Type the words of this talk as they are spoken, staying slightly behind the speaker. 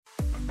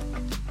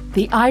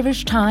the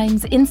Irish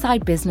Times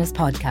Inside Business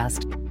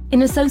podcast,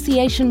 in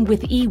association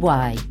with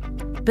EY,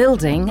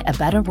 building a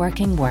better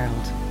working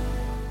world.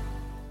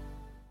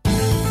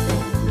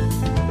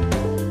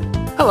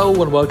 Hello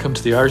and welcome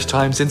to the Irish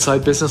Times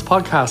Inside Business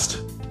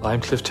podcast. I'm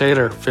Cliff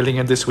Taylor, filling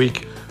in this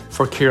week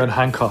for Kieran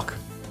Hancock.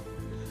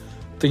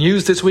 The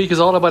news this week is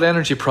all about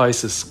energy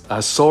prices,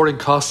 as soaring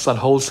costs on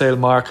wholesale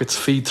markets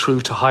feed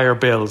through to higher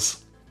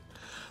bills.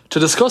 To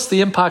discuss the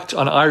impact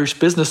on Irish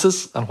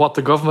businesses and what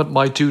the government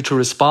might do to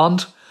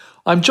respond,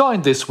 I'm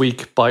joined this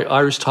week by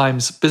Irish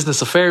Times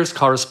Business Affairs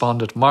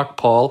correspondent Mark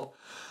Paul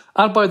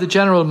and by the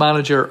General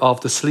Manager of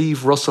the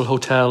Slieve Russell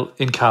Hotel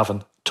in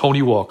Cavan,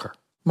 Tony Walker.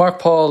 Mark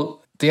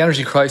Paul, the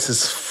energy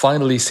crisis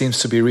finally seems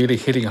to be really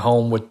hitting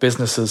home with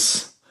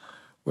businesses.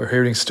 We're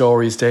hearing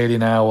stories daily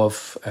now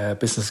of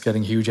business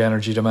getting huge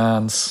energy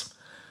demands,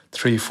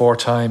 3-4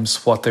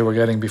 times what they were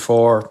getting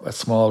before, a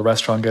small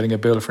restaurant getting a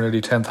bill for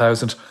nearly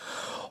 10,000.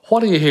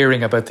 What are you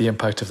hearing about the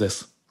impact of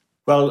this?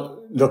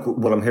 Well, look,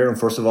 what I'm hearing,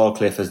 first of all,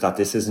 Cliff, is that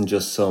this isn't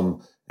just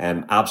some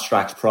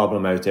abstract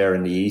problem out there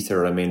in the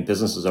ether. I mean,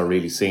 businesses are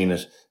really seeing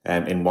it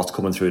in what's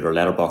coming through their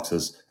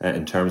letterboxes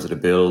in terms of the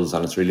bills,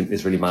 and it's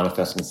really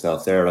manifesting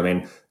itself there. I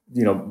mean,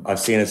 you know, I've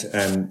seen it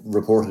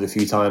reported a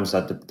few times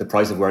that the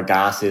price of where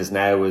gas is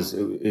now is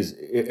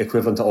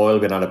equivalent to oil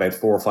being at about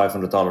 $400 or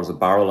 $500 a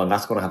barrel, and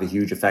that's going to have a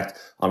huge effect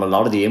on a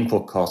lot of the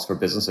input costs for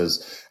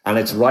businesses. And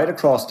it's right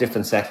across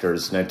different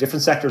sectors. Now,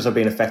 different sectors are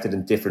being affected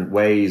in different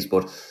ways,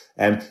 but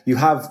you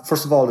have,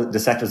 first of all, the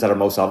sectors that are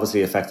most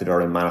obviously affected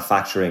are in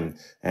manufacturing.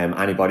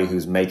 Anybody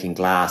who's making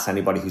glass,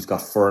 anybody who's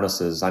got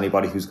furnaces,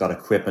 anybody who's got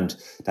equipment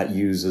that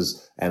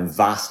uses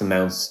vast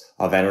amounts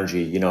of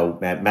energy, you know,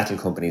 metal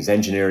companies,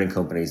 engineering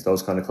companies,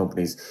 those kind of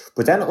companies.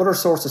 But then other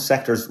sorts of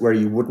sectors where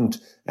you wouldn't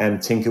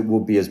think it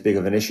would be as big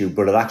of an issue,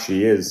 but it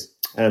actually is.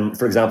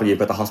 For example, you've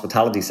got the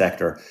hospitality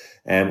sector,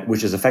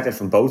 which is affected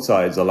from both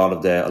sides. A lot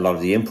of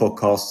the input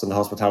costs in the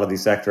hospitality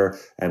sector,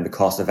 and the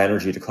cost of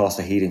energy, the cost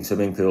of heating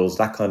swimming pools,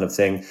 that kind of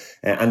thing.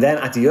 And then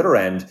at the other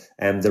end,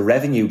 the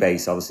revenue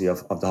base, obviously,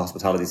 of the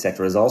hospitality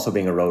sector is also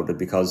being eroded,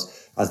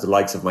 because as the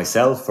likes of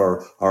myself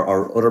or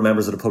other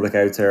members of the public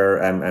out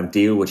there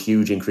deal with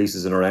huge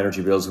increases in our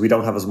energy bills, we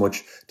don't have as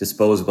much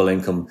disposable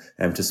income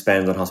to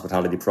spend on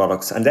hospitality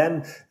products. And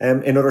then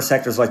in other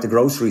sectors like the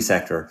grocery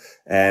sector,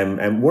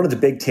 and one of the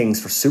big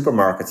things for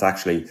supermarkets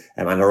actually,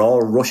 and they're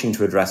all rushing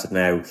to address it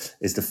now,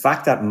 is the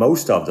fact that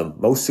most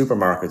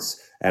supermarkets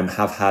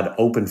have had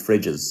open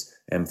fridges.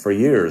 For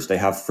years, they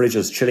have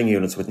fridges, chilling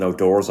units with no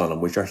doors on them,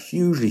 which are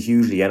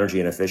hugely energy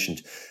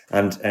inefficient.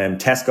 And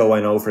Tesco, I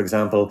know, for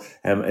example,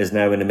 is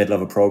now in the middle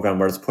of a program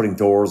where it's putting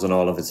doors on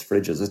all of its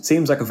fridges. It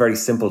seems like a very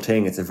simple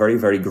thing. It's a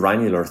very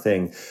granular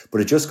thing,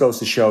 but it just goes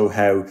to show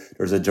how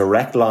there's a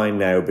direct line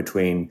now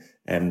between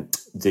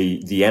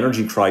the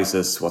energy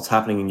crisis, what's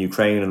happening in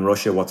Ukraine and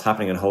Russia, what's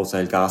happening in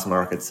wholesale gas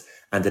markets,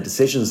 and the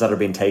decisions that are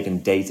being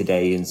taken day to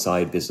day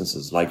inside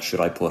businesses, like should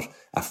I put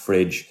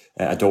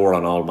a door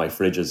on all my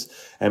fridges?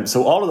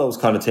 So all of those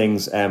kind of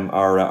things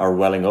are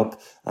welling up.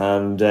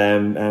 And,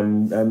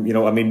 you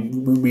know, I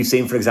mean, we've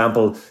seen, for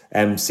example,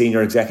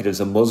 senior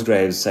executives in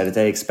Musgraves said that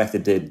they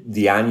expected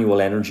the annual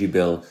energy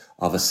bill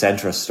of a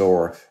Centra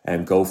store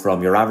go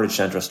from your average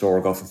Centra store,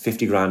 go from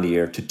 50 grand a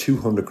year to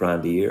 200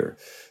 grand a year.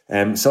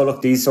 So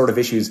look, these sort of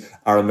issues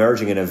are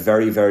emerging in a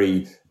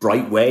very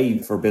bright way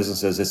for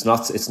businesses. It's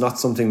not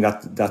something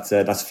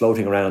that's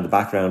floating around in the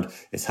background.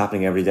 It's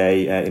happening every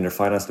day in their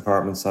finance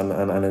departments and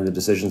in the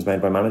decisions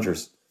made by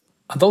managers.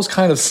 And those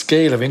kind of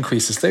scale of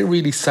increases, they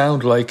really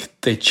sound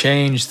like they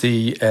change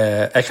the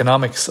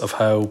economics of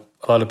how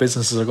a lot of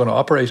businesses are going to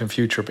operate in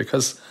future,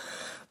 because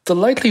the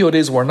likelihood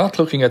is we're not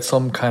looking at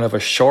some kind of a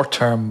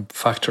short-term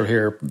factor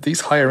here.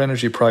 These higher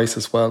energy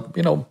prices, well,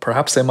 you know,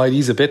 perhaps they might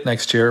ease a bit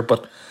next year,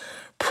 but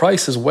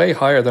prices way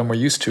higher than we're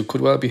used to could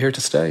well be here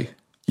to stay.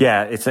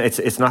 Yeah,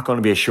 it's not going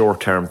to be a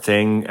short-term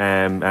thing.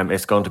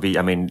 It's going to be,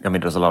 I mean,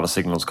 there's a lot of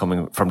signals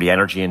coming from the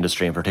energy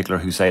industry in particular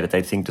who say that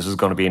they think this is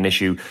going to be an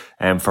issue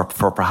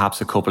for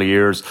perhaps a couple of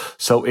years.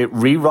 So it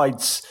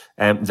rewrites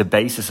the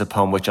basis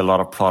upon which a lot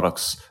of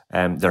products,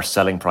 their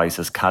selling price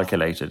is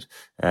calculated.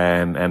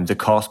 The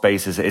cost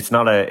basis,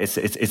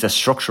 it's a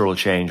structural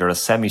change or a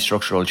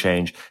semi-structural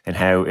change in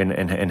how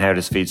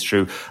this feeds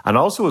through. And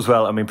also as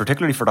well, I mean,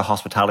 particularly for the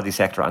hospitality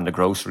sector and the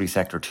grocery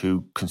sector,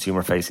 two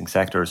consumer facing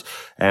sectors,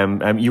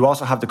 you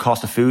also have the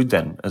cost of food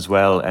then as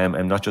well,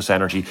 and not just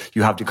energy.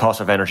 You have the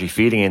cost of energy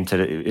feeding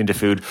into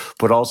food,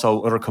 but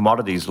also other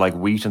commodities like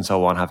wheat and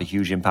so on have a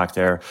huge impact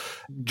there.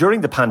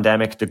 During the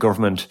pandemic, the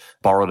government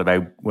borrowed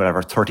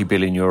about 30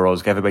 billion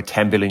euros, gave about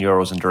 10 billion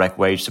euros in direct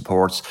wage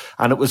supports.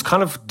 And it was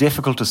kind of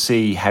difficult to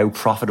see how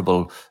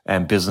profitable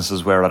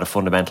businesses were at a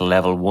fundamental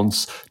level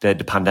once the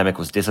pandemic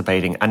was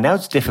dissipating. And now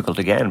it's difficult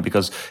again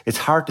because it's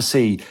hard to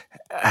see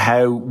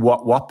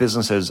what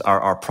businesses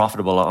are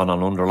profitable on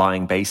an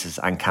underlying basis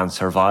and can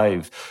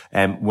survive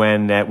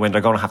when they're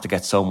going to have to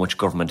get so much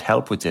government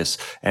help with this,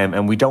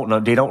 and they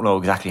don't know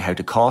exactly how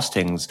to cost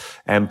things.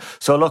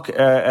 So look,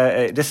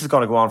 this is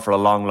going to go on for a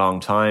long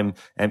time.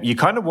 You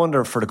kind of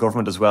wonder for the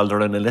government as well,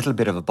 they're in a little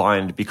bit of a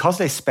bind because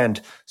they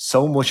spent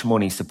so much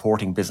money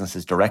supporting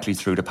businesses directly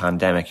through the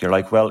pandemic. You're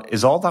like, well,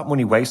 is all that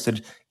money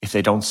wasted if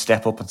they don't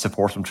step up and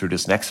support them through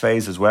this next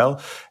phase as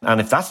well?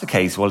 And if that's the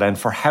case, well then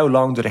for how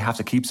long do they have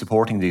to keep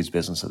supporting these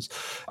businesses?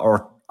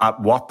 Or at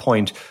what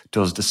point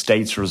does the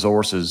state's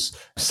resources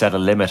set a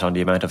limit on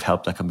the amount of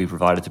help that can be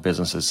provided to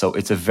businesses? So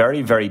it's a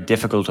very, very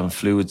difficult and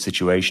fluid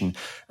situation,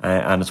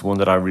 and it's one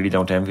that I really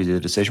don't envy the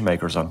decision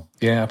makers on.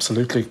 Yeah,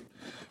 absolutely.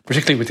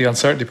 Particularly with the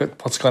uncertainty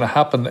about what's going to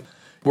happen.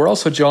 We're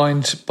also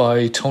joined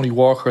by Tony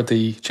Walker,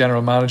 the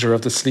general manager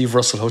of the Slieve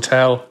Russell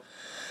Hotel.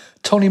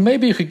 Tony,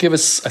 maybe you could give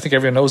us, I think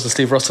everyone knows the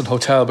Slieve Russell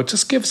Hotel, but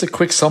just give us a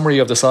quick summary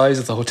of the size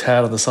of the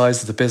hotel and the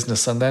size of the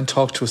business, and then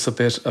talk to us a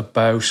bit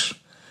about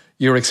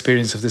your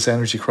experience of this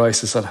energy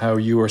crisis and how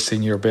you are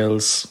seeing your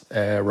bills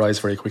rise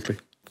very quickly.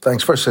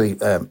 Thanks. Firstly,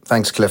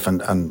 thanks, Cliff,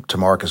 and to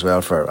Mark as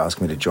well for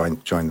asking me to join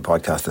the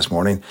podcast this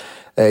morning.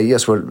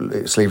 Yes,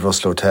 we're Slieve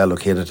Russell Hotel,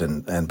 located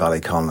in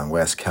Ballyconn and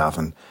West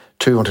Cavan,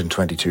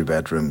 222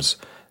 bedrooms,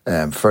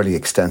 fairly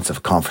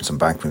extensive conference and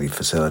banqueting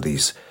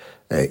facilities,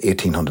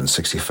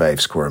 1,865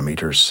 square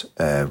metres.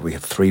 We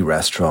have 3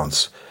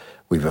 restaurants.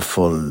 We have a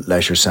full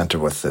leisure centre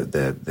with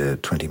the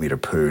 20-metre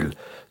pool,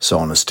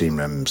 sauna, steam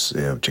rooms,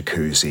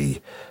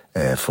 jacuzzi,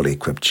 fully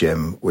equipped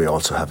gym. We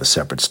also have a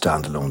separate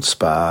standalone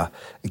spa.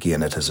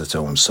 Again, it has its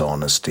own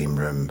sauna, steam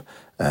room,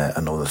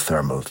 and other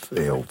thermal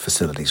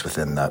facilities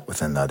within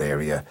that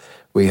area.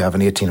 We have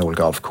an 18-hole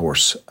golf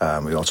course.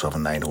 We also have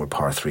a 9-hole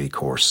par 3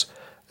 course.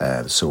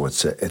 So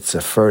it's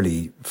a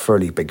fairly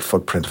big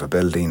footprint of a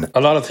building. A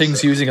lot of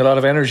things using a lot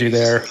of energy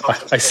there.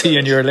 I see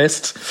in your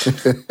list.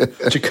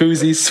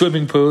 Jacuzzis,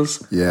 swimming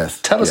pools. Yes.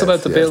 Tell us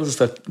about the bills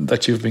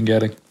that you've been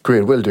getting.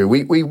 Great, will do.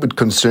 We would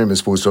consume, I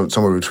suppose,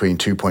 somewhere between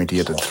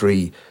 2.8 and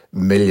 3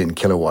 million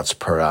kilowatts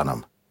per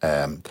annum.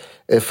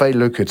 If I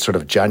look at sort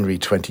of January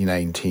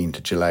 2019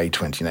 to July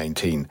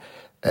 2019,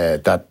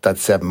 that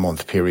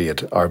 7-month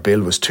period, our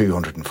bill was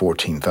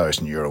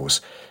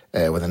 €214,000.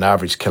 With an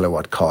average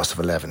kilowatt cost of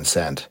 11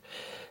 cent.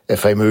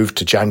 If I moved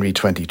to January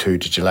 22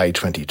 to July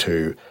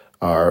 22,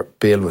 our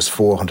bill was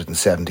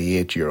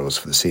 €478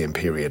 for the same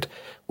period,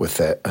 with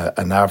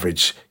an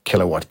average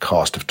kilowatt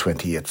cost of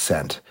 28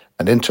 cent.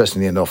 And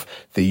interestingly enough,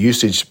 the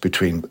usage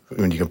between,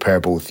 when you compare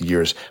both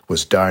years,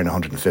 was down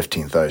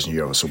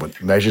 €115,000. So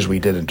what measures we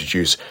did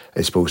introduce,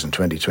 I suppose, in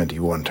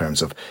 2021 in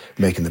terms of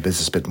making the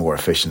business a bit more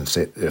efficient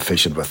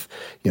with,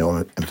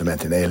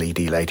 implementing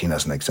LED lighting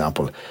as an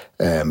example,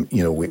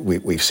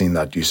 we've seen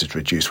that usage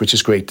reduce, which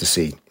is great to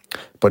see.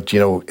 But,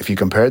 if you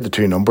compare the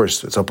two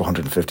numbers, it's up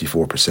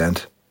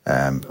 154%.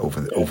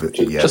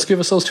 Just give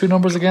us those two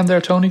numbers again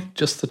there, Tony.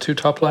 Just the two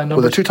top line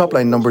numbers. Well, the two top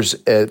line numbers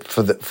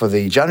for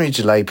the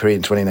January-July period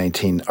in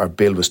 2019, our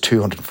bill was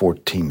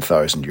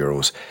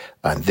 €214,000,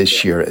 and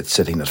this year it's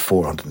sitting at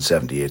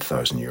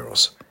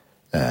 €478,000.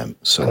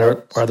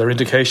 So, are there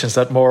indications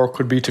that more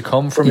could be to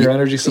come from your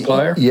energy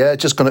supplier? Yeah, I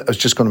was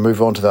just going to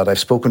move on to that. I've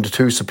spoken to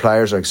 2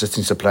 suppliers, our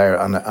existing supplier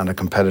and a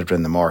competitor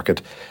in the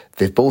market.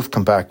 They've both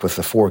come back with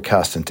a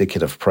forecast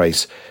indicative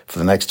price for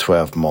the next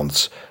 12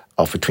 months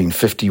of between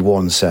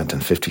 51 cent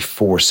and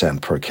 54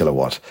 cent per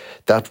kilowatt.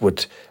 That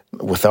would,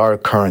 with our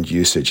current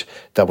usage,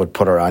 that would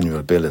put our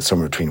annual bill at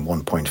somewhere between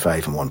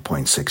 1.5 and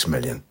 1.6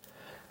 million.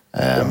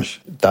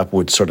 That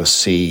would sort of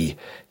see,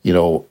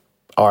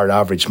 our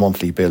average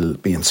monthly bill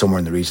being somewhere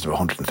in the region of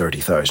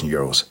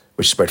 €130,000,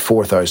 which is about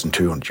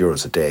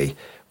 €4,200 a day,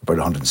 about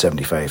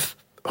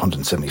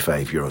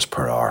 €175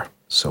 per hour.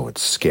 So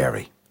it's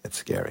scary. It's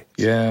scary.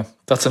 Yeah,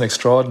 that's an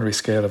extraordinary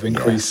scale of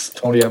increase, yeah.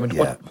 Tony. I mean,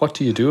 what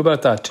do you do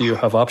about that? Do you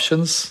have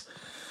options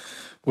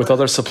with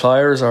other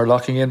suppliers or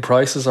locking in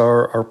prices,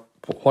 or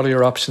what are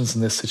your options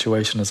in this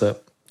situation as a,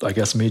 I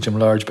guess,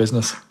 medium-large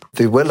business?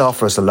 They will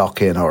offer us a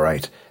lock-in, all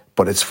right,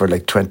 but it's for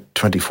like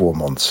 24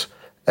 months.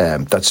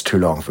 That's too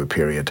long of a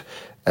period.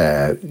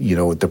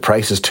 The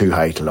price is too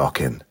high to lock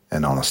in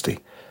honesty.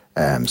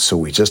 So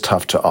we just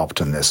have to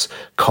opt on this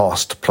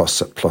cost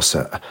plus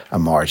a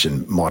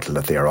margin model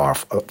that they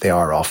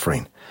are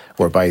offering,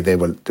 whereby they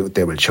will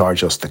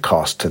charge us the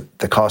cost of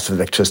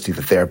electricity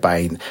that they're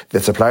buying. The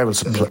supplier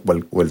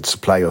will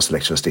supply us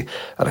electricity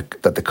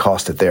at the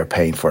cost that they're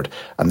paying for it,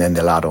 and then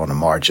they'll add on a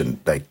margin,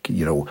 like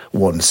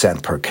 1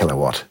 cent per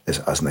kilowatt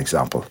as an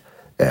example,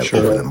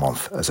 over the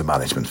month as a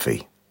management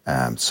fee.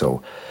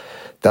 So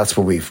that's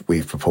what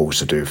we've proposed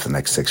to do for the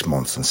next 6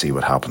 months and see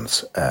what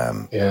happens.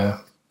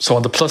 So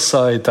on the plus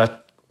side, that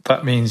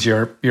means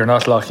you're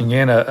not locking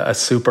in a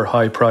super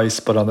high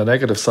price, but on the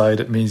negative side,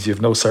 it means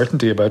you've no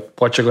certainty about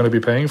what you're going to be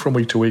paying from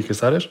week to week.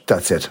 Is that it?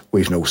 That's it.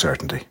 We've no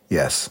certainty.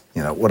 Yes.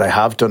 What I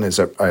have done is,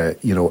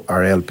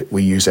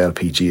 we use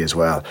LPG as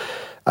well,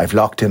 I've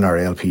locked in our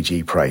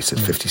LPG price at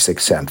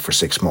 56 cents for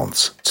 6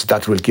 months. So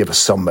that will give us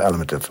some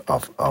element of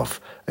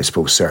I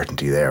suppose,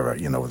 certainty there. That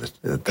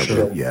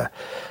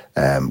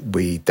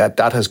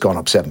has gone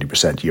up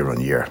 70% year on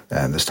year.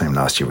 And this time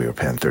last year we were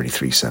paying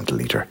 33 cents a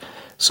litre.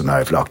 So now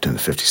I've locked in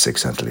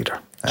 56 cents a litre.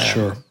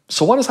 Sure.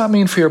 So what does that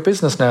mean for your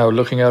business now,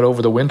 looking out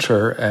over the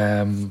winter?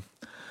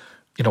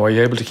 Are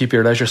you able to keep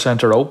your leisure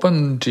centre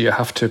open? Do you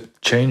have to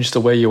change the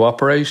way you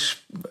operate?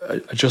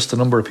 Adjust the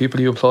number of people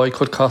you employ?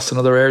 Cut costs in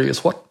other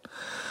areas?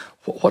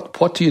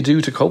 What do you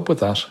do to cope with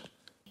that?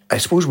 I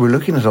suppose we're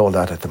looking at all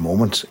that at the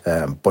moment.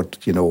 But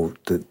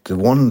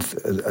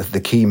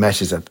the key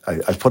message that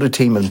I've put a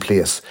team in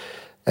place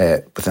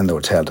within the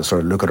hotel to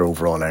sort of look at our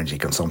overall energy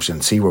consumption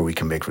and see where we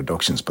can make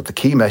reductions. But the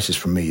key message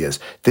for me is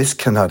this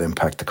cannot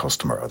impact the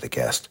customer or the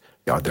guest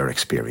or their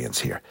experience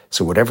here.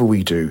 So whatever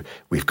we do,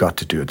 we've got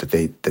to do it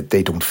that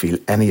they don't feel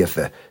any of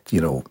the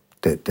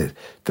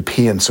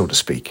pain, so to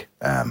speak.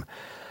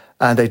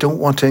 And I don't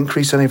want to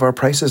increase any of our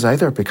prices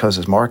either, because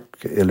as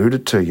Mark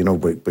alluded to,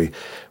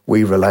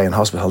 we rely on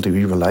hospitality,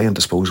 we rely on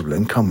disposable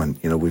income, and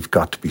we've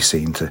got to be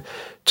seen to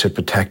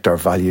protect our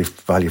value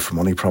for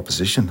money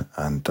proposition,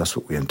 and that's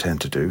what we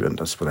intend to do, and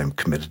that's what I'm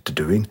committed to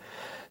doing.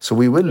 So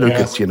we will look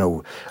at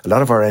a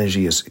lot of our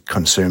energy is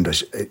consumed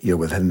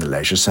within the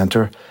leisure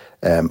centre.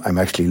 I'm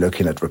actually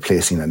looking at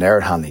replacing an air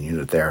handling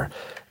unit there,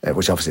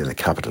 which obviously has a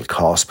capital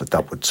cost, but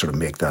that would sort of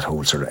make that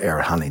whole sort of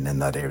air handling in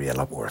that area a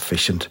lot more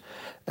efficient.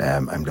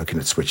 I'm looking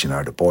at switching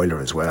out a boiler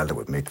as well that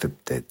would make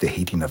the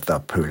heating of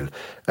that pool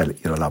a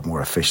lot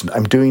more efficient.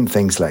 I'm doing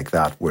things like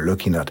that. We're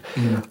looking at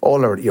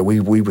all our,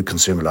 we would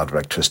consume a lot of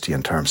electricity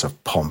in terms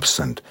of pumps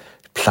and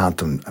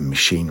plant and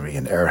machinery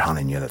and air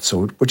handling units.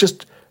 So we're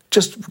just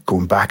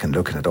going back and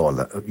looking at all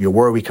that,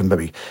 where we can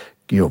maybe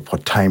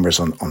put timers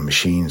on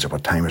machines, or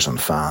put timers on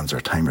fans, or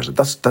timers.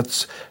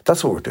 That's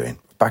what we're doing.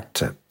 Back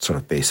to sort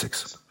of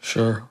basics.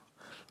 Sure.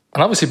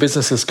 And obviously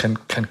businesses can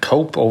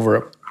cope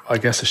over, I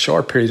guess, a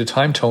short period of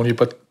time, Tony,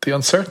 but the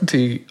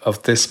uncertainty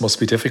of this must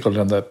be difficult,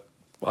 and that,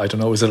 I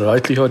don't know, is it a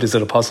likelihood, is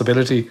it a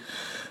possibility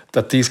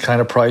that these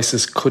kind of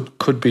prices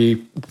could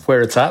be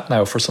where it's at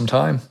now for some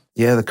time?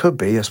 Yeah, there could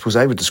be. I suppose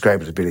I would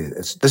describe it as really,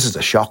 this is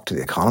a shock to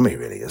the economy,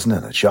 really, isn't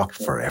it? A shock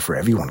for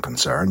everyone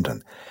concerned.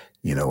 And,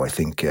 I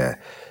think,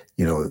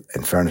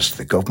 in fairness to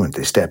the government,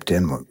 they stepped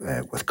in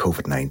with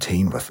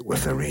COVID-19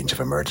 with a range of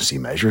emergency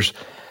measures.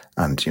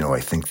 And, I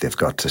think they've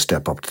got to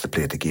step up to the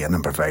plate again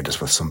and provide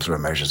us with some sort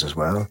of measures as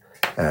well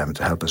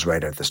to help us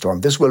ride out the storm.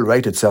 This will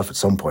right itself at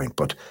some point,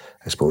 but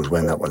I suppose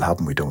when that will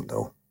happen, we don't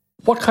know.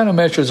 What kind of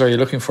measures are you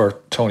looking for,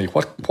 Tony?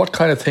 What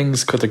kind of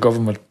things could the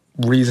government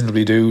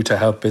reasonably do to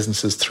help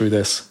businesses through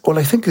this? Well,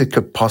 I think it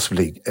could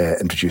possibly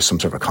introduce some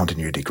sort of a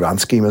continuity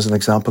grant scheme as an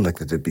example, like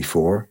they did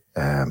before.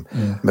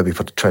 Maybe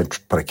try and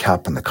put a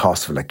cap on the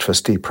cost of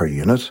electricity per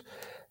unit.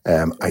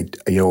 I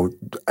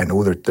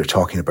know they're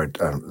talking about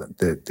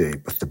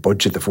the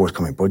budget, the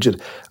forthcoming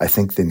budget. I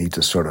think they need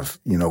to sort of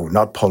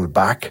not pull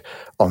back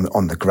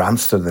on the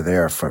grants that are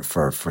there for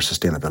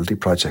sustainability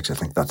projects. I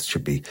think that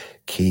should be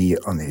key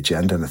on the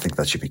agenda, and I think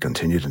that should be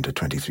continued into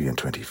 23 and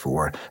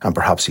 24, and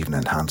perhaps even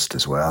enhanced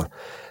as well.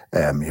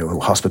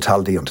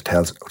 Hospitality and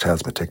hotels in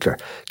particular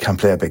can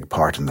play a big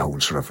part in the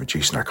whole sort of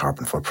reducing our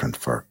carbon footprint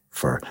for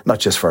not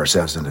just for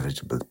ourselves as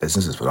individual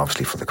businesses, but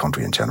obviously for the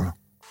country in general.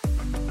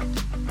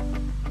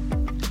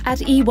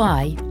 At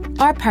EY,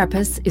 our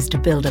purpose is to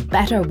build a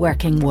better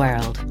working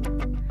world.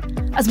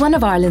 As one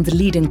of Ireland's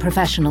leading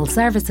professional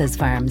services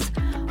firms,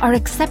 our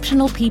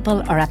exceptional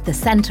people are at the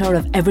centre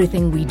of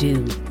everything we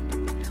do.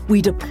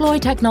 We deploy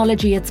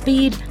technology at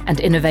speed and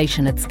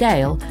innovation at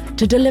scale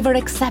to deliver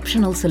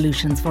exceptional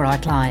solutions for our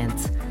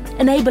clients,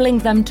 enabling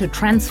them to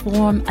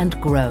transform and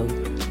grow.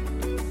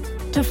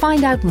 To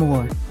find out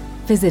more,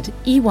 visit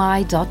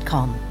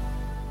ey.com.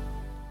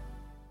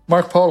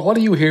 Mark Paul, what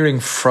are you hearing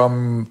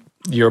from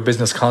your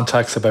business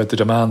contacts about the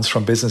demands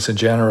from business in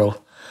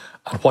general,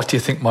 and what do you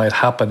think might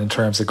happen in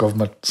terms of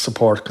government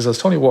support? Because as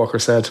Tony Walker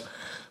said,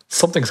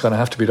 something's going to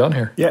have to be done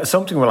here. Yeah,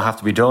 something will have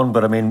to be done.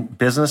 But I mean,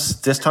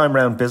 this time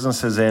around,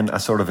 business is in a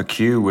sort of a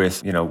queue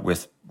with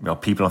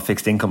people on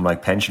fixed income,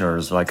 like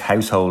pensioners, like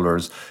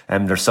householders.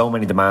 There's so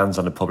many demands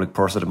on the public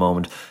purse at the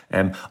moment.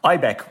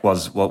 IBEC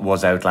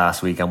was out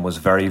last week and was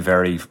very,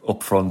 very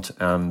upfront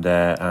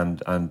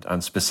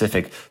and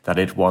specific that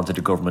it wanted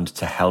the government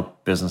to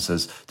help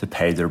businesses to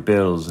pay their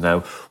bills. Now,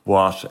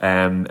 what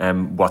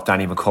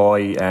Danny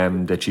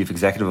McCoy, the chief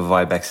executive of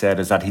IBEC, said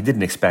is that he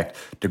didn't expect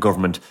the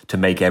government to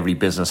make every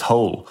business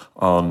whole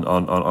on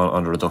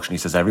the reduction. He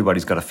says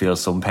everybody's got to feel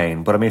some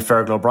pain. But I mean,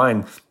 Fergal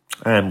O'Brien,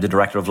 the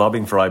director of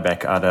lobbying for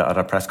IBEC at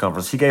a press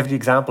conference, he gave the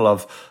example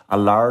of a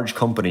large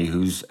company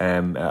who's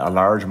a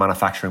large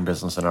manufacturing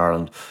business in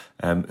Ireland,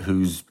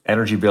 whose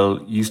energy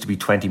bill used to be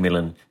 20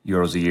 million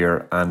euros a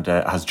year and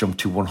has jumped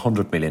to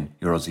 100 million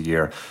euros a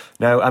year.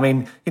 Now, I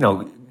mean,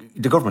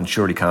 the government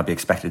surely can't be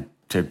expected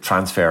to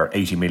transfer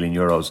 80 million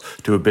euros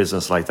to a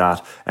business like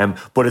that.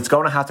 But it's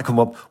going to have to come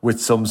up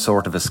with some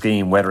sort of a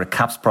scheme, whether it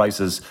caps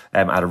prices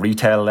at a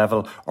retail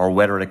level or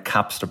whether it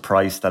caps the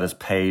price that is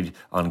paid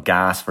on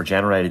gas for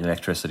generating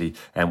electricity,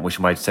 which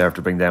might serve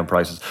to bring down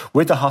prices.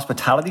 With the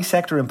hospitality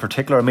sector in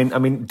particular, I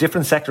mean,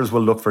 different sectors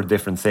will look for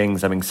different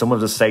things. I mean, some of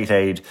the state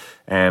aid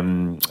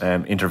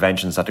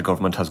interventions that the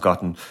government has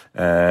gotten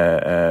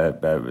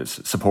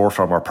support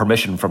from or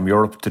permission from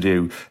Europe to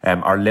do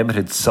are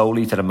limited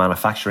solely to the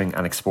manufacturing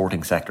and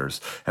exporting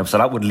sectors. So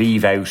that would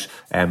leave out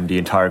the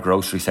entire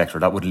grocery sector,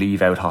 that would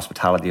leave out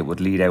hospitality, it would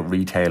leave out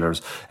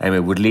retailers, and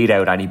it would leave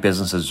out any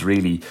businesses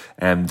really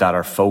that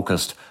are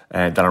focused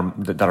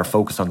that are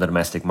focused on the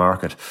domestic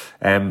market.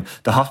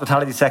 The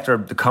hospitality sector,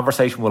 the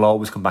conversation will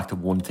always come back to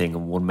one thing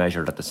and one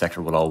measure that the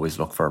sector will always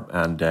look for,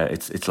 and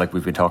it's like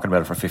we've been talking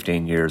about it for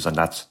 15 years, and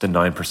that's the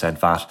 9%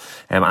 VAT,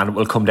 and it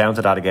will come down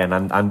to that again,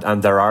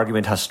 and their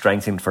argument has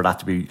strengthened for that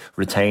to be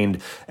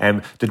retained.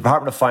 The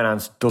Department of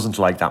Finance doesn't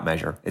like that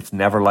measure. It's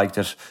never liked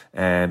it,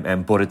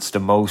 but it's the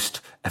most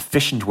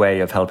efficient way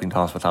of helping the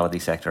hospitality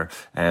sector,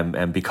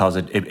 because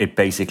it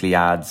basically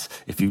adds,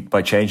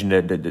 by changing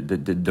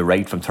the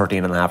rate from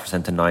 13.5%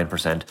 to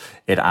 9%,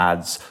 it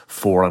adds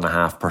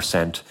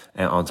 4.5%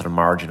 onto the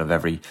margin of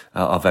every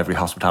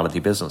hospitality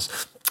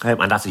business.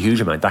 And that's a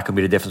huge amount. That can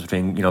be the difference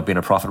between, being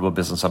a profitable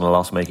business and a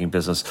loss-making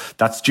business.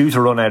 That's due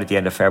to run out at the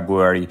end of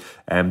February.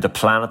 The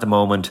plan at the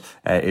moment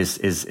is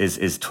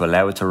to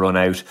allow it to run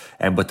out.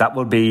 But that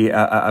will be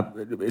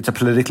it's a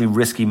politically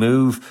risky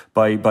move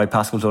by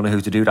Paschal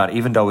Donohoe to do that,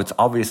 even though it's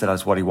obvious that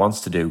that's what he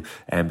wants to do,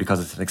 because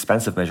it's an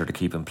expensive measure to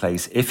keep in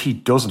place. If he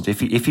doesn't, if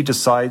he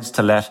decides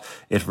to let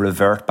it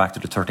revert back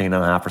to the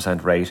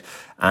 13.5% rate,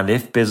 and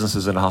if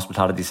businesses in the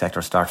hospitality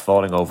sector start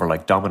falling over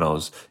like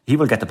dominoes, he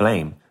will get the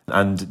blame.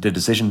 And the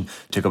decision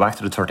to go back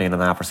to the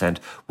 13.5%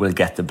 will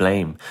get the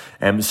blame.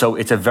 So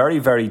it's a very,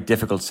 very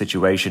difficult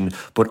situation.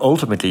 But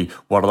ultimately,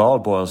 what it all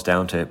boils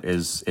down to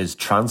is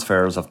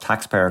transfers of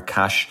taxpayer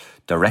cash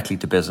directly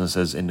to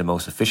businesses in the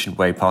most efficient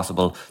way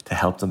possible to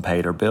help them pay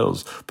their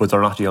bills. But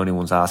they're not the only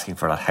ones asking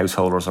for that.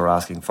 Householders are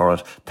asking for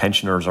it.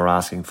 Pensioners are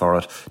asking for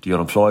it. The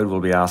unemployed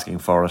will be asking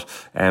for it.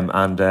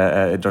 And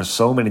there's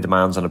so many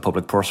demands on the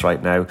public purse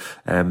right now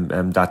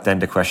that then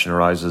the question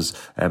arises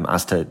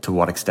as to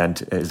what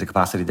extent is the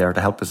capacity there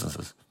to help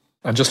businesses.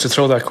 And just to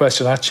throw that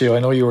question at you, I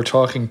know you were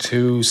talking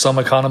to some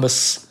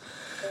economists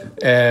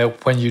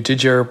when you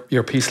did your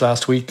piece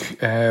last week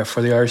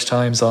for the Irish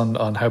Times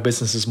on how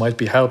businesses might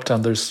be helped,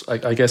 and there's,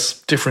 I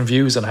guess, different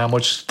views on how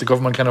much the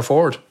government can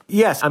afford.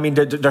 Yes, I mean,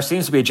 there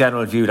seems to be a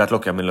general view that,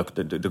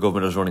 the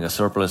government is running a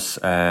surplus,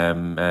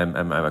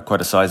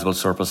 quite a sizable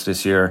surplus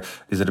this year.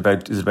 Is it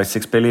about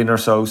 6 billion or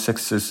so,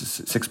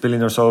 6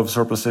 billion or so of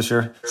surplus this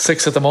year?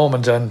 6 at the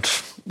moment, and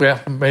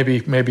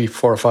maybe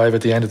 4 or 5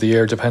 at the end of the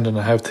year, depending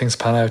on how things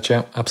pan out.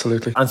 Yeah,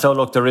 absolutely. And so,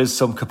 there is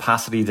some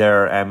capacity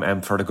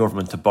there for the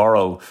government to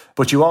borrow,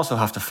 but you also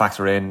have to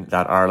factor in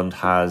that Ireland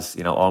has,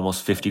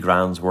 almost 50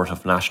 grand's worth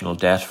of national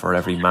debt for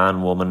every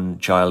man, woman,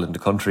 child in the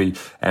country.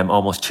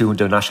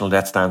 The national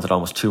debt stands at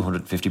almost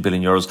 250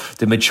 billion euros.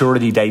 The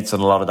maturity dates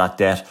on a lot of that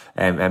debt,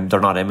 they're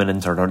not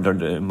imminent, or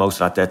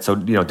most of that debt, so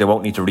they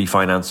won't need to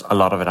refinance a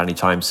lot of it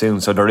anytime soon.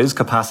 So there is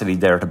capacity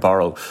there to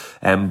borrow.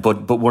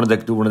 But one of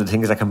the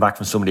things that came back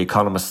from some of the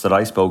economists that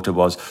I spoke to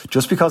was,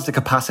 just because the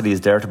capacity is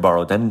there to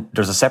borrow, then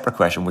there's a separate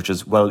question, which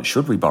is, well,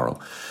 should we borrow?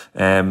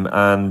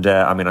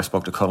 I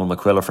spoke to Colin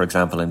McQuillan, for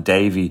example, in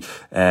Davy,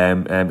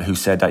 who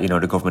said that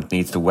the government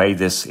needs to weigh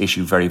this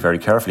issue very, very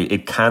carefully.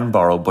 It can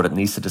borrow, but it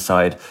needs to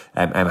decide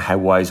how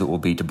wise it will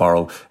be to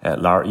borrow,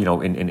 in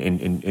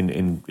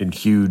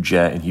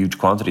huge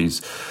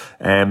quantities.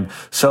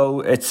 So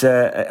it's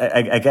the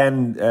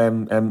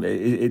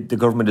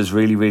government is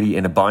really, really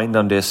in a bind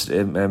on this.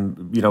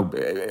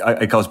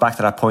 It goes back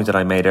to that point that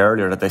I made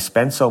earlier, that they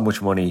spent so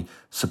much money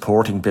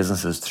supporting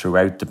businesses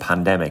throughout the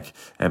pandemic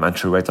and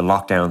throughout the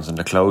lockdowns and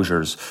the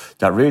closures,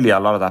 that really a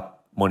lot of that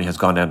money has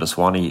gone down to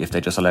Swanee if they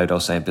just allow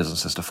those same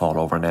businesses to fall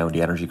over now in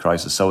the energy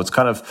crisis. So it's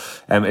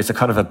it's a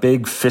kind of a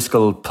big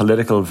fiscal,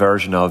 political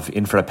version of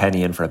in for a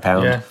penny, in for a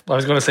pound. Yeah, I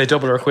was going to say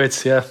double or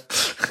quits, yeah.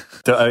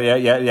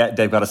 Yeah,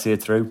 they've got to see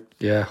it through.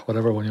 Yeah,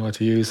 whatever one you want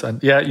to use.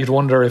 And yeah, you'd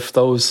wonder if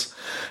those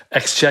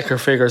exchequer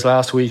figures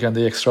last week and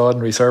the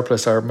extraordinary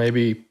surplus are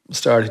maybe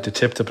starting to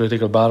tip the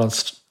political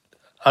balance,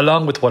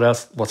 along with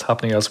what's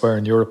happening elsewhere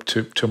in Europe,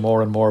 to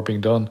more and more being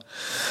done.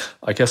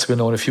 I guess we'll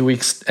know in a few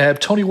weeks.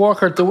 Tony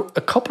Walker, there were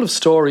a couple of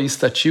stories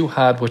that you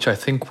had which I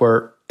think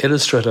were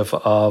illustrative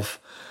of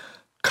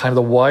kind of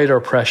the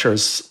wider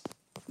pressures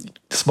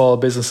small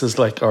businesses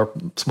or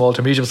small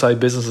to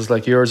medium-sized businesses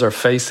like yours are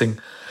facing,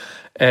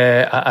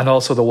 and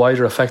also the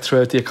wider effect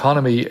throughout the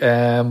economy.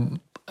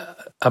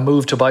 A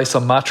move to buy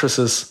some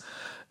mattresses,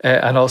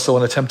 and also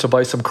an attempt to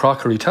buy some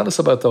crockery. Tell us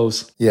about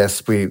those.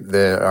 Yes,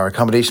 our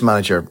accommodation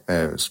manager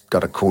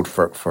got a quote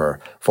for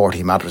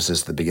 40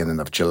 mattresses at the beginning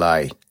of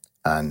July,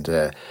 and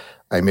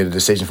I made a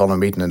decision following a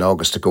meeting in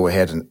August to go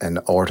ahead and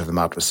order the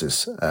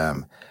mattresses.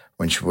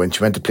 When she went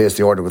to place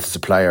the order with the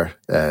supplier,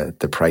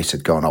 the price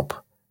had gone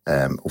up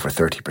over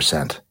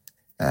 30%.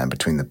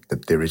 between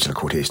the original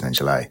quotation in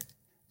July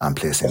and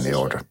placing the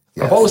order.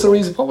 Yes. What was the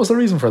reason? What was the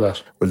reason for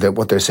that? Well,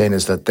 what they're saying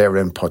is that their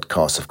input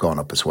costs have gone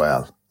up as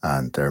well,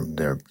 and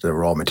their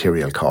raw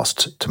material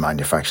costs to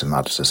manufacture the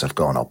mattresses have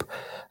gone up,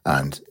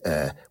 and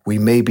we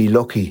may be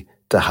lucky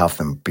to have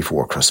them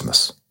before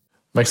Christmas.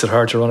 Makes it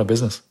hard to run a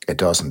business. It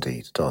does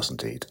indeed.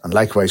 And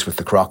likewise with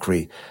the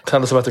crockery.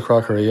 Tell us about the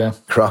crockery, yeah.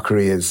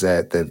 Crockery is,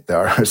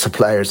 our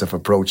suppliers have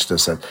approached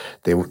us and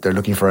they're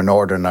looking for an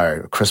order now,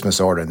 a Christmas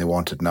order, and they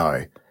want it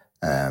now.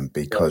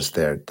 Because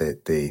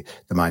the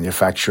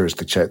manufacturers,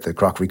 the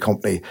crockery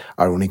company,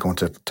 are only going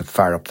to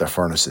fire up their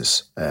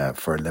furnaces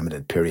for a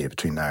limited period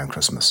between now and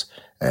Christmas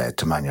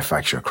to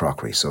manufacture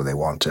crockery. So they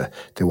want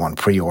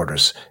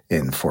pre-orders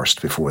in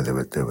first before they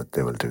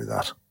will do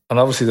that. And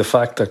obviously the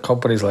fact that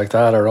companies like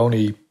that are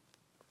only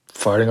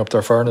firing up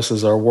their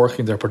furnaces or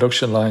working their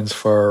production lines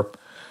for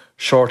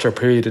shorter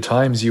period of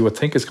times, you would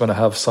think is going to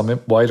have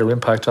some wider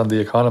impact on the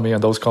economy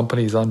and those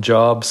companies, on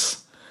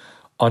jobs,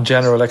 on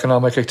general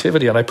economic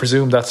activity. And I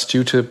presume that's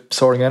due to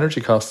soaring energy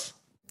costs.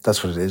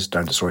 That's what it is,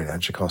 down to soaring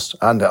energy costs.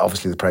 And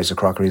obviously the price of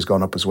crockery has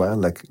gone up as well.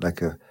 Like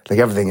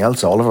everything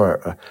else, a lot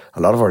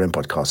of our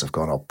input costs have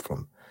gone up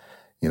from,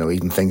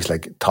 even things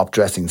like top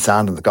dressing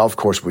sand on the golf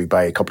course, we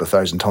buy a couple of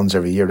thousand tons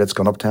every year. That's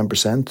gone up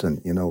 10%.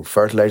 And,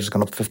 fertiliser's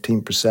gone up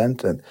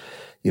 15%. And,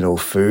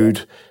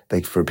 food,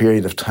 like for a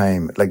period of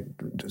time, like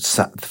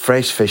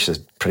fresh fish has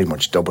pretty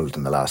much doubled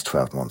in the last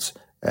 12 months.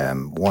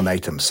 One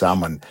item,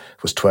 salmon,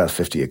 was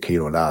 $12.50 a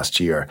kilo last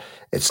year.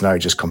 It's now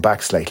just come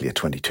back slightly at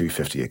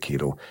 $22.50 a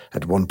kilo.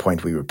 At one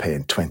point, we were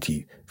paying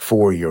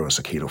 €24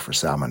 a kilo for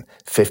salmon,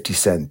 50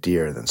 cent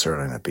dearer than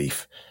sirloin of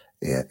beef.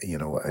 Yeah,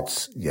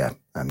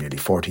 I'm nearly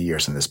 40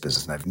 years in this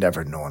business, and I've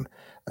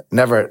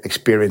never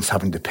experienced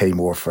having to pay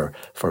more for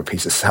a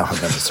piece of salmon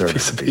than a sirloin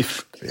of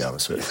beef, to be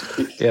honest with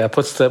you. Yeah,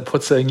 puts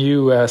a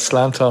new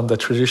slant on the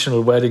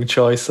traditional wedding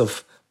choice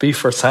of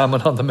beef or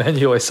salmon on the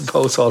menu, I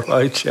suppose. All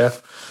right, yeah.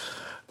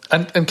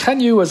 And can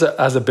you, as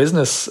a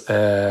business,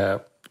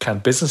 can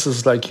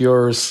businesses like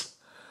yours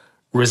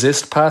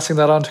resist passing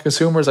that on to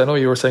consumers? I know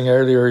you were saying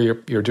earlier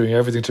you're doing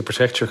everything to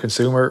protect your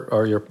consumer,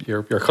 or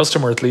your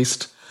customer at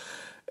least,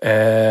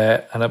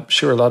 and I'm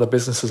sure a lot of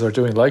businesses are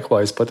doing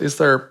likewise. But is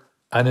there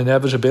an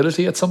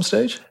inevitability at some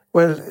stage?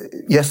 Well,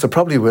 yes, there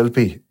probably will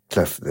be,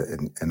 Cliff,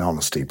 in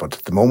honesty. But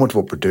at the moment,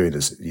 what we're doing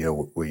is,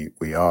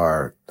 we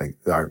are, like,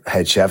 our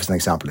head chef, as an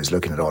example, is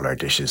looking at all our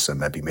dishes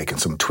and maybe making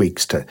some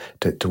tweaks to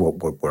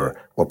what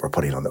we're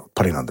putting on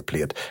the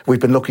plate. We've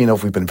been lucky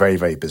enough. We've been very,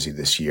 very busy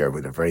this year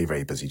with a very,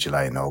 very busy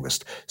July and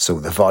August. So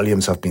the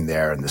volumes have been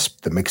there, and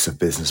the mix of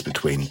business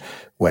between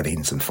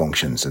weddings and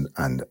functions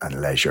and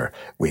leisure.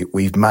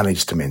 We've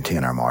managed to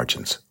maintain our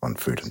margins on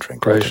food and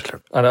drink. Great.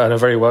 And a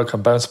very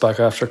welcome bounce back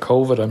after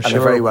COVID, I'm sure. And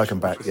a very welcome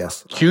back,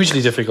 yes.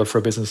 Hugely difficult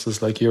for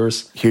businesses like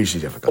yours.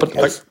 Hugely difficult, but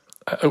yes.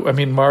 I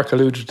mean, Mark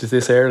alluded to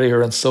this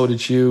earlier, and so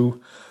did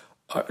you.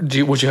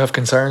 Would you have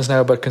concerns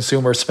now about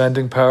consumer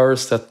spending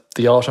powers, that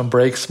the autumn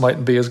breaks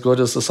mightn't be as good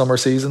as the summer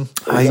season,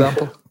 for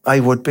example? I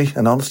would be,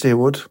 in honesty, I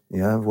would.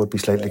 Yeah, I would be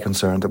slightly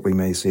concerned that we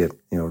may see it,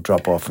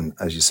 drop off,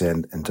 as you say,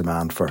 in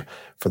demand for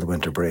the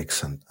winter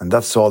breaks. And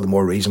that's all the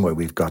more reason why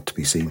we've got to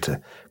be seen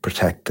to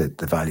protect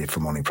the value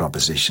for money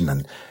proposition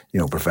and,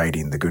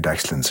 providing the good,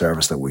 excellent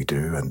service that we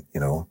do and,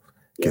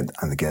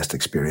 and the guest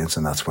experience.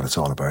 And that's what it's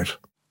all about.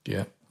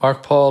 Yeah.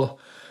 Mark, Paul,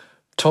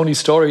 Tony's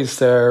stories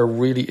there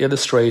really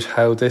illustrate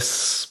how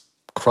this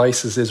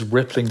crisis is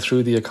rippling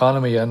through the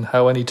economy, and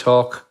how any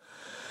talk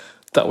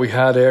that we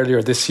had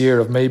earlier this year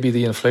of maybe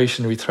the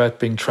inflationary threat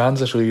being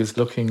transitory is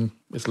looking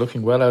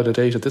well out of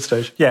date at this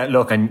stage. Yeah,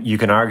 look, and you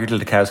can argue till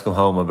the cows come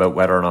home about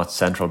whether or not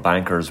central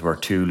bankers were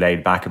too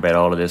laid back about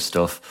all of this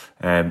stuff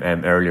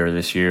earlier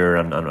this year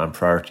and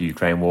prior to the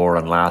Ukraine war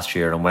and last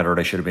year, and whether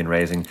they should have been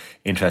raising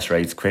interest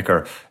rates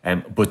quicker.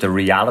 But the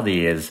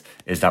reality is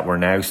that we're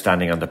now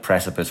standing on the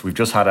precipice. We've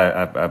just had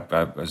a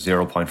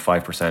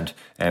 0.5%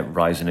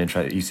 rise in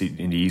interest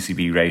in the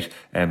ECB rate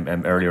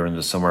earlier in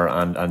the summer,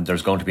 and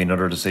there's going to be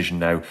another decision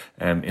now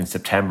in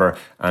September,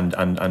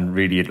 and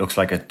really it looks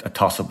like a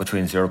toss-up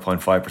between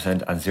 0.5%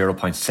 and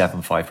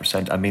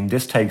 0.75%. I mean,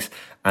 this takes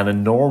an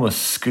enormous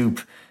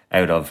scoop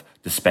out of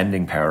the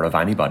spending power of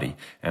anybody,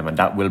 and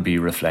that will be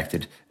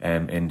reflected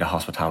in the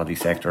hospitality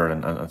sector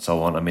and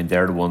so on. I mean,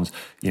 they're the ones,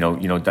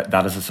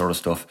 that is the sort of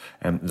stuff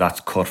that's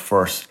cut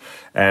first.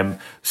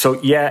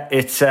 So yeah,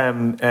 it's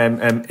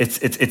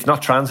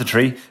not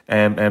transitory.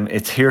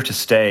 It's here to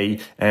stay.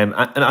 And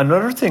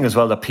another thing as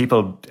well that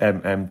people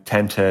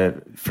tend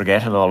to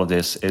forget in all of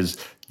this is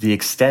the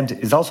extent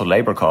is also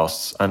labour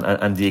costs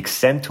and the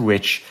extent to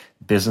which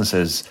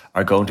businesses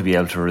are going to be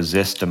able to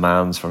resist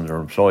demands from their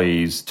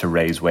employees to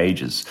raise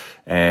wages,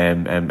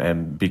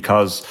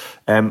 because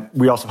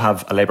we also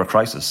have a labour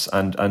crisis.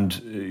 And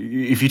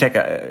if you take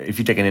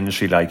an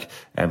industry like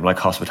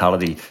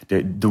hospitality,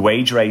 the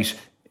wage rate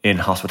in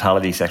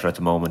hospitality sector at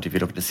the moment, if you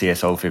look at the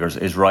CSO figures,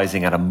 is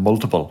rising at a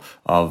multiple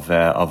of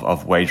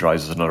wage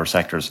rises in other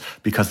sectors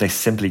because they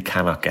simply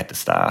cannot get the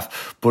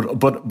staff. But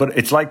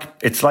it's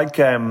like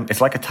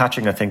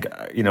attaching, I think,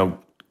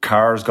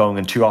 cars going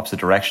in two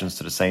opposite directions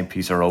to the same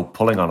piece of rope,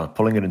 pulling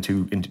it in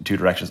two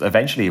directions,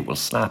 eventually it will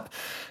snap.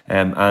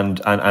 And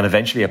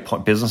eventually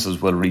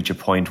businesses will reach a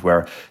point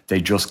where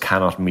they just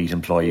cannot meet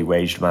employee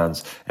wage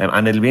demands.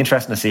 And it'll be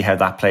interesting to see how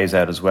that plays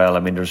out as well. I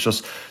mean, there's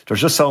just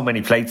so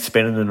many plates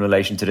spinning in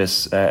relation to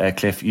this,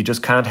 Cliff. You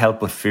just can't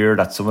help but fear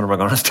that some of them are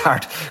going to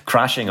start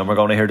crashing, and we're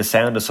going to hear the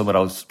sound of some of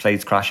those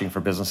plates crashing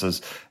for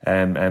businesses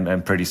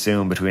pretty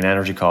soon, between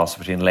energy costs,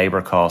 between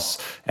labour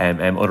costs,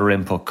 other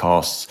input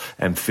costs,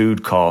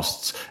 food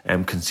costs,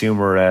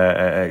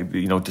 consumer,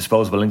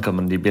 disposable income,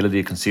 and the ability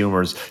of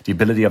consumers, the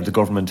ability of the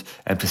government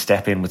to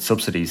step in with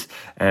subsidies.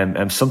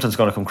 Something's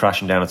going to come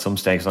crashing down at some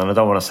stage. And I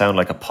don't want to sound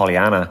like a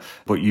Pollyanna,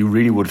 but you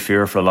really would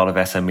fear for a lot of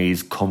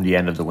SMEs come the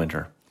end of the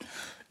winter.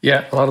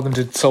 Yeah, a lot of them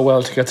did so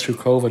well to get through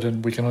COVID,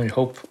 and we can only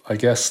hope, I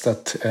guess,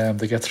 that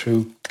they get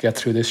through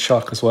this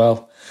shock as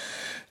well.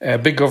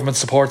 Big government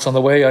support's on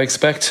the way, I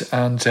expect,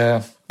 and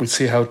we'll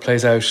see how it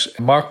plays out.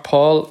 Mark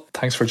Paul,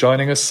 thanks for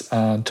joining us,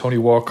 and Tony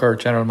Walker,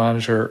 General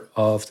Manager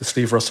of the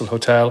Slieve Russell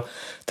Hotel,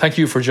 thank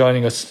you for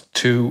joining us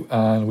too,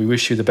 and we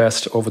wish you the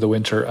best over the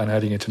winter and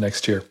heading into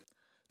next year.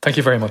 Thank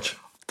you very much.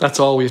 That's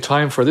all we have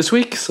time for this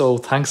week, so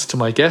thanks to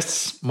my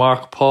guests,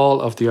 Mark Paul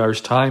of the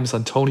Irish Times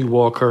and Tony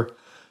Walker,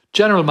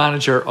 General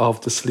Manager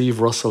of the Slieve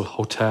Russell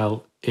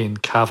Hotel in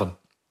Cavan.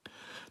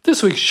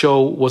 This week's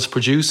show was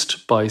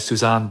produced by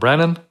Suzanne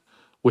Brennan,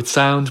 with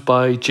sound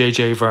by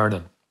JJ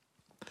Vernon.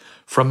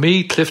 From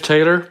me, Cliff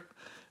Taylor,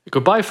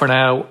 goodbye for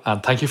now,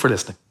 and thank you for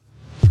listening.